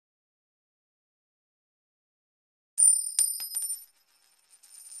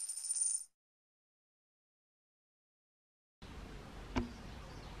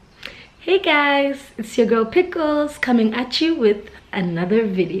Hey guys, it's your girl Pickles coming at you with another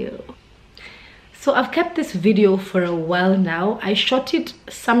video. So I've kept this video for a while now. I shot it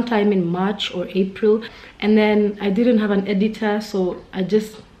sometime in March or April, and then I didn't have an editor, so I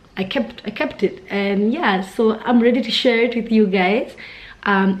kept it. And yeah, so I'm ready to share it with you guys.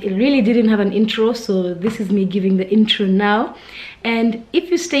 It really didn't have an intro, so this is me giving the intro now. And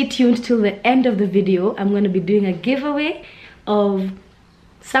if you stay tuned till the end of the video, I'm going to be doing a giveaway of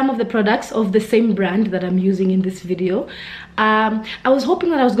some of the products of the same brand that I'm using in this video. I was hoping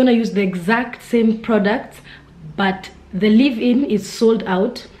that I was going to use the exact same products, but the leave-in is sold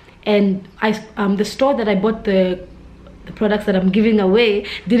out, and the store that I bought the products that I'm giving away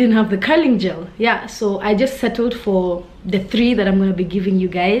didn't have the curling gel. Yeah, so I just settled for the 3 that I'm going to be giving you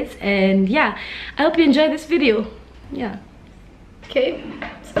guys. And yeah, I hope you enjoy this video. Yeah, okay,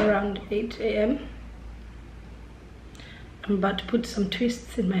 it's around 8 a.m. I'm about to put some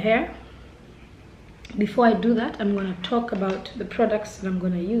twists in my hair. Before I do that, I'm going to talk about the products that I'm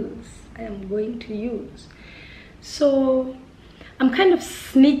going to use. So I'm kind of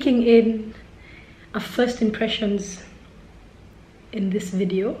sneaking in a first impressions in this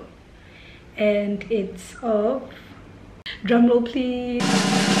video, and it's of, drumroll please,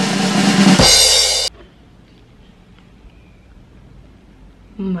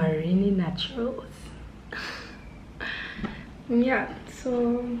 Marini Naturals. Yeah,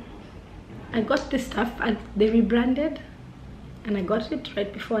 so I got this stuff, they rebranded, and I got it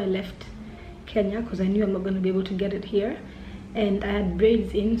right before I left Kenya because I knew I'm not going to be able to get it here, and I had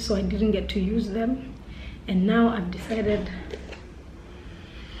braids in, so I didn't get to use them. And now I've decided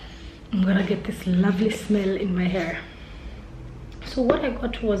I'm gonna get this lovely smell in my hair. So what I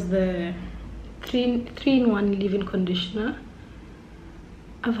got was the 3-in-1 leave-in conditioner.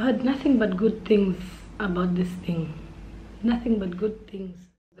 I've heard nothing but good things about this thing. Nothing but good things.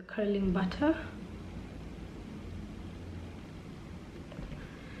 The curling butter,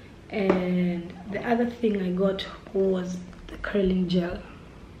 and the other thing I got was the curling gel.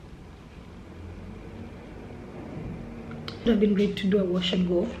 It would have been great to do a wash and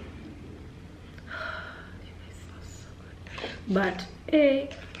go, but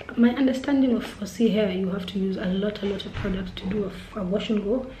my understanding of fussy hair, you have to use a lot of products to do a wash and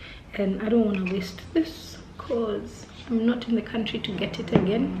go, and I don't want to waste this because I'm not in the country to get it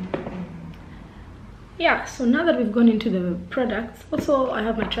again. Yeah, so now that we've gone into the products, also I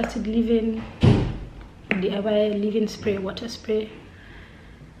have my trusted leave-in DIY leave-in spray, water spray,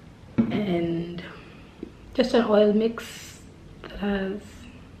 and just an oil mix that has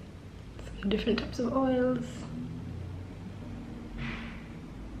some different types of oils.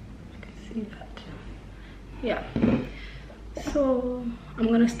 You can see that. Yeah, so I'm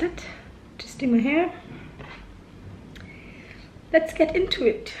gonna start twisting my hair. Let's get into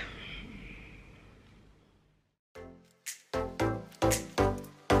it.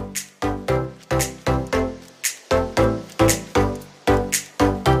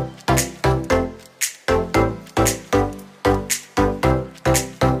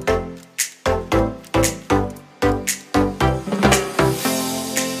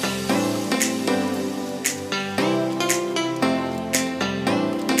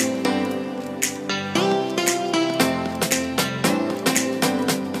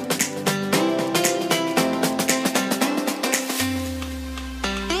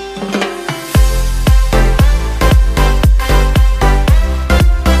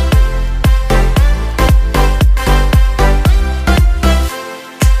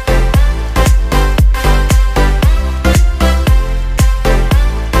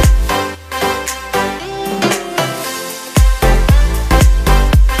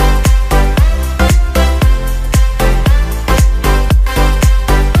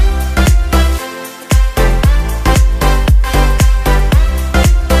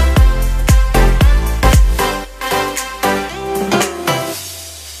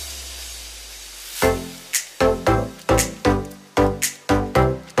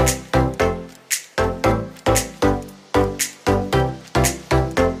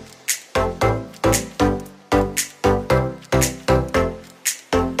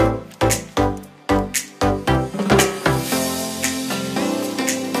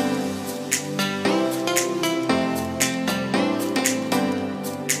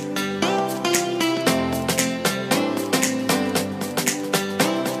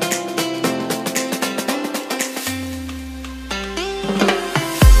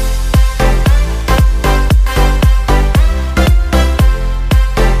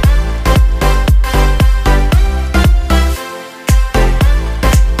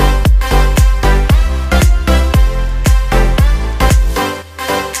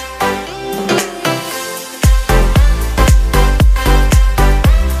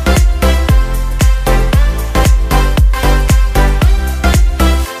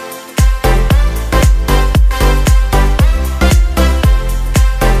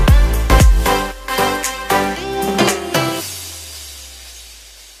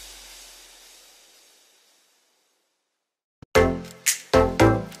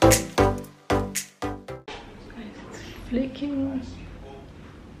 flaking.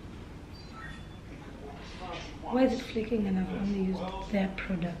 Why is it flaking and I've only used their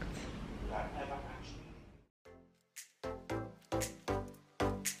products?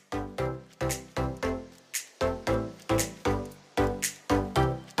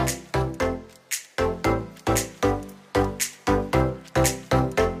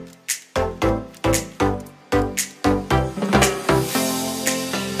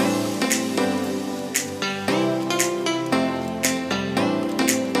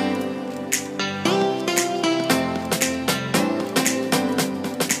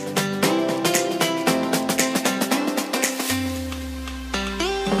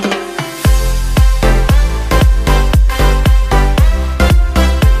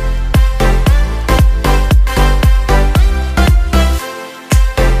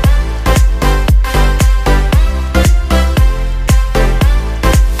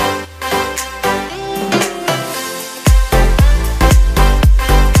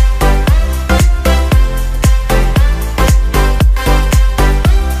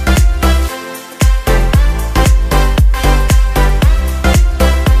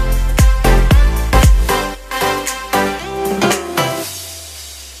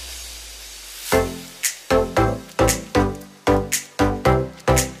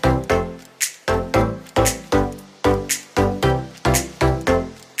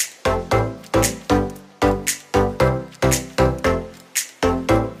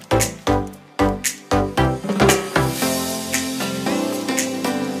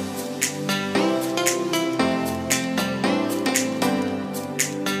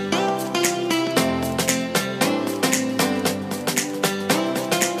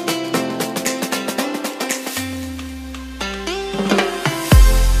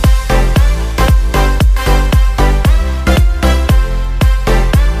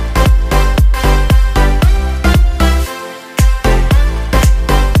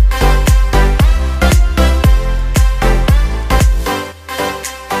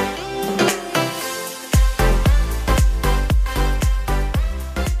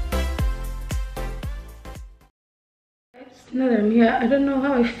 Now that I'm here, I don't know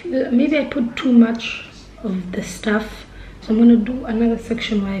how I feel. Maybe I put too much of the stuff, so I'm gonna do another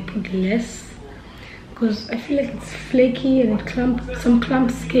section where I put less, because I feel like it's flaky and some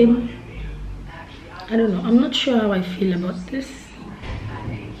clumps came. I don't know, I'm not sure how I feel about this.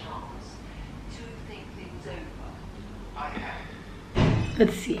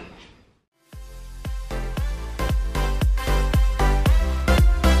 Let's see.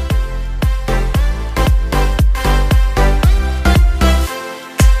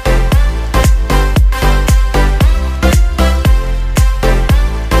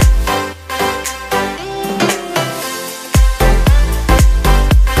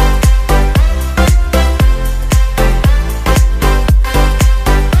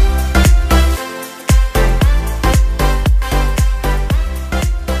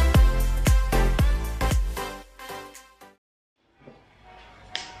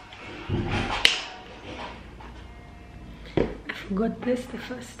 I forgot this the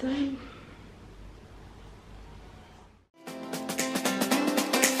first time.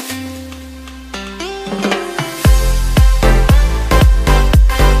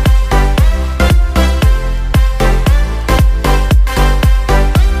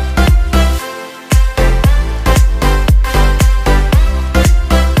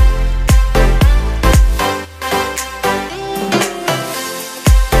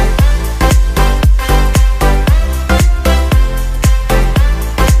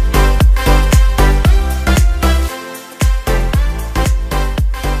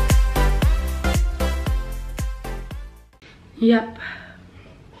 Yep,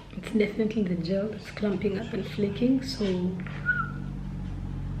 it's definitely the gel that's clumping up and flaking, so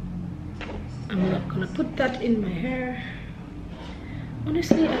I'm not gonna put that in my hair.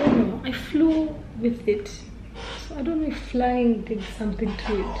 Honestly, I don't know, I flew with it, so I don't know if flying did something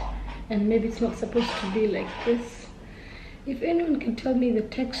to it, and maybe it's not supposed to be like this. If anyone can tell me the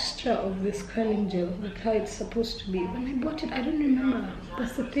texture of this curling gel, like how it's supposed to be. When I bought it, I don't remember.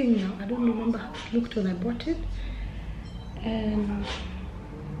 That's the thing now, I don't remember how it looked when I bought it. And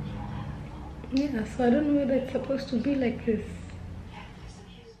yeah, so I don't know whether it's supposed to be like this.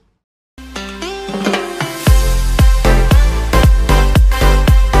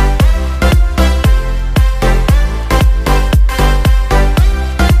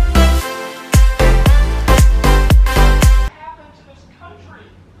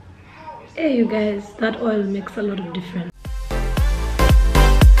 Hey you guys, that oil makes a lot of difference.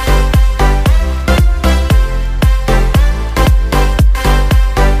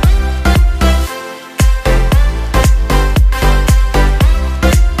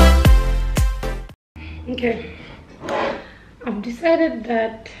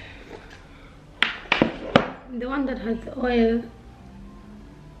 that the one that has the oil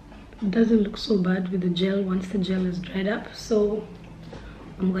doesn't look so bad with the gel once the gel is dried up, so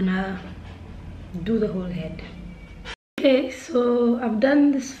I'm gonna do the whole head. Okay, so I've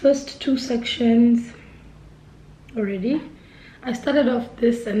done this first 2 sections already. I started off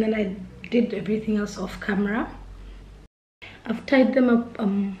this and then I did everything else off camera. I've tied them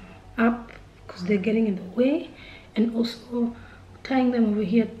up because they're getting in the way, and also tying them over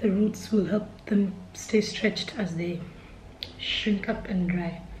here at the roots will help them stay stretched as they shrink up and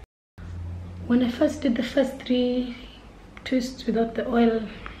dry. When I first did the first 3 twists without the oil,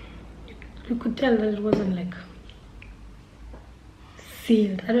 you could tell that it wasn't like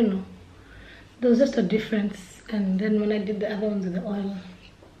sealed. I don't know, there was just a difference. And then when I did the other ones with the oil,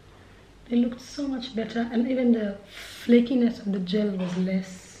 they looked so much better, and even the flakiness of the gel was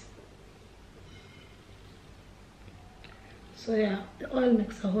less. So yeah, the oil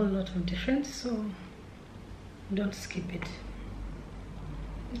makes a whole lot of difference, so don't skip it.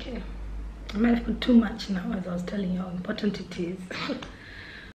 Okay, I might have put too much now, as I was telling you how important it is.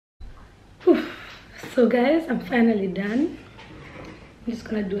 So guys, I'm finally done. I'm just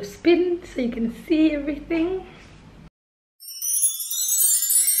gonna do a spin so you can see everything.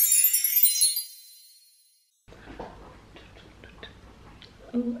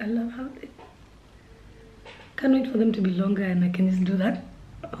 Oh, I love how they... Can't wait for them to be longer and I can just do that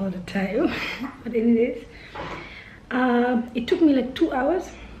all the time. But anyways, it took me like 2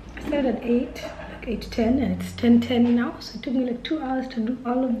 hours. I started at 8, like 8:10, and it's 10:10 now. So it took me like 2 hours to do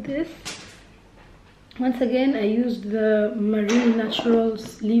all of this. Once again, I used the Marini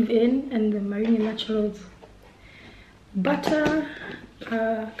Naturals leave-in and the Marini Naturals butter,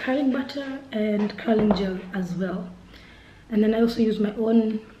 curling butter and curling gel as well. And then I also used my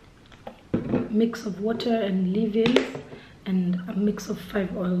own mix of water and leave-ins and a mix of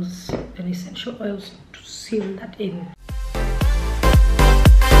 5 oils and essential oils to seal that in.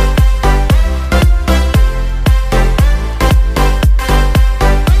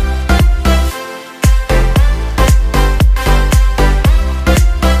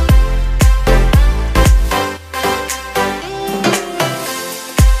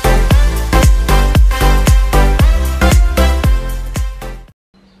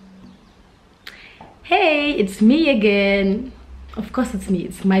 Hey, it's me again. Of course it's me,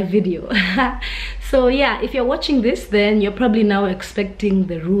 it's my video. So yeah, if you're watching this, then you're probably now expecting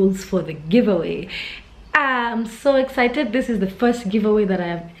the rules for the giveaway. I'm so excited. This is the first giveaway that I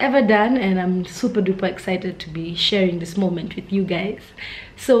have ever done, and I'm super duper excited to be sharing this moment with you guys.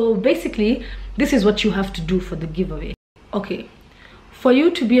 So basically, this is what you have to do for the giveaway. Okay, for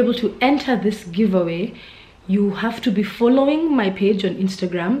you to be able to enter this giveaway, you have to be following my page on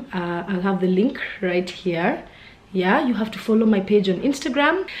Instagram. I'll have the link right here. Yeah, you have to follow my page on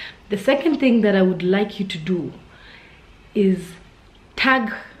Instagram. The second thing that I would like you to do is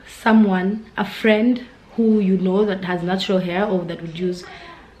tag someone, a friend who you know that has natural hair or that would use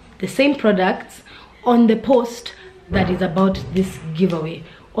the same products, on the post that is about this giveaway.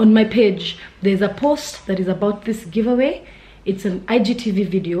 On my page, there's a post that is about this giveaway. It's an IGTV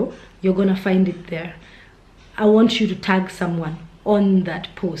video. You're gonna find it there. I want you to tag someone on that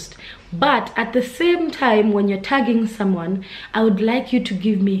post. But at the same time, when you're tagging someone, I would like you to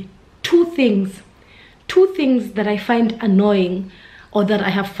give me 2 things that I find annoying, or that I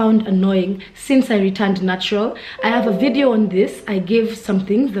have found annoying since I returned natural. I have a video on this. I gave some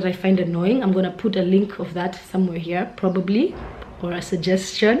things that I find annoying. I'm gonna put a link of that somewhere here, probably, or a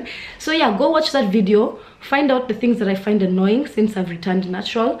suggestion. So yeah, go watch that video, find out the things that I find annoying since I've returned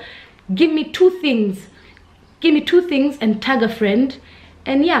natural. Give me 2 things. Give me 2 things and tag a friend,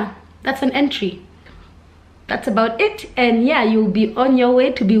 and yeah, that's an entry. That's about it. And yeah, you'll be on your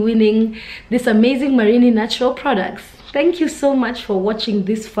way to be winning this amazing Marini Natural products. Thank you so much for watching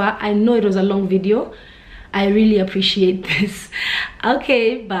this far. I know it was a long video. I really appreciate this.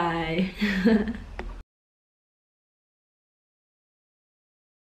 Okay, bye.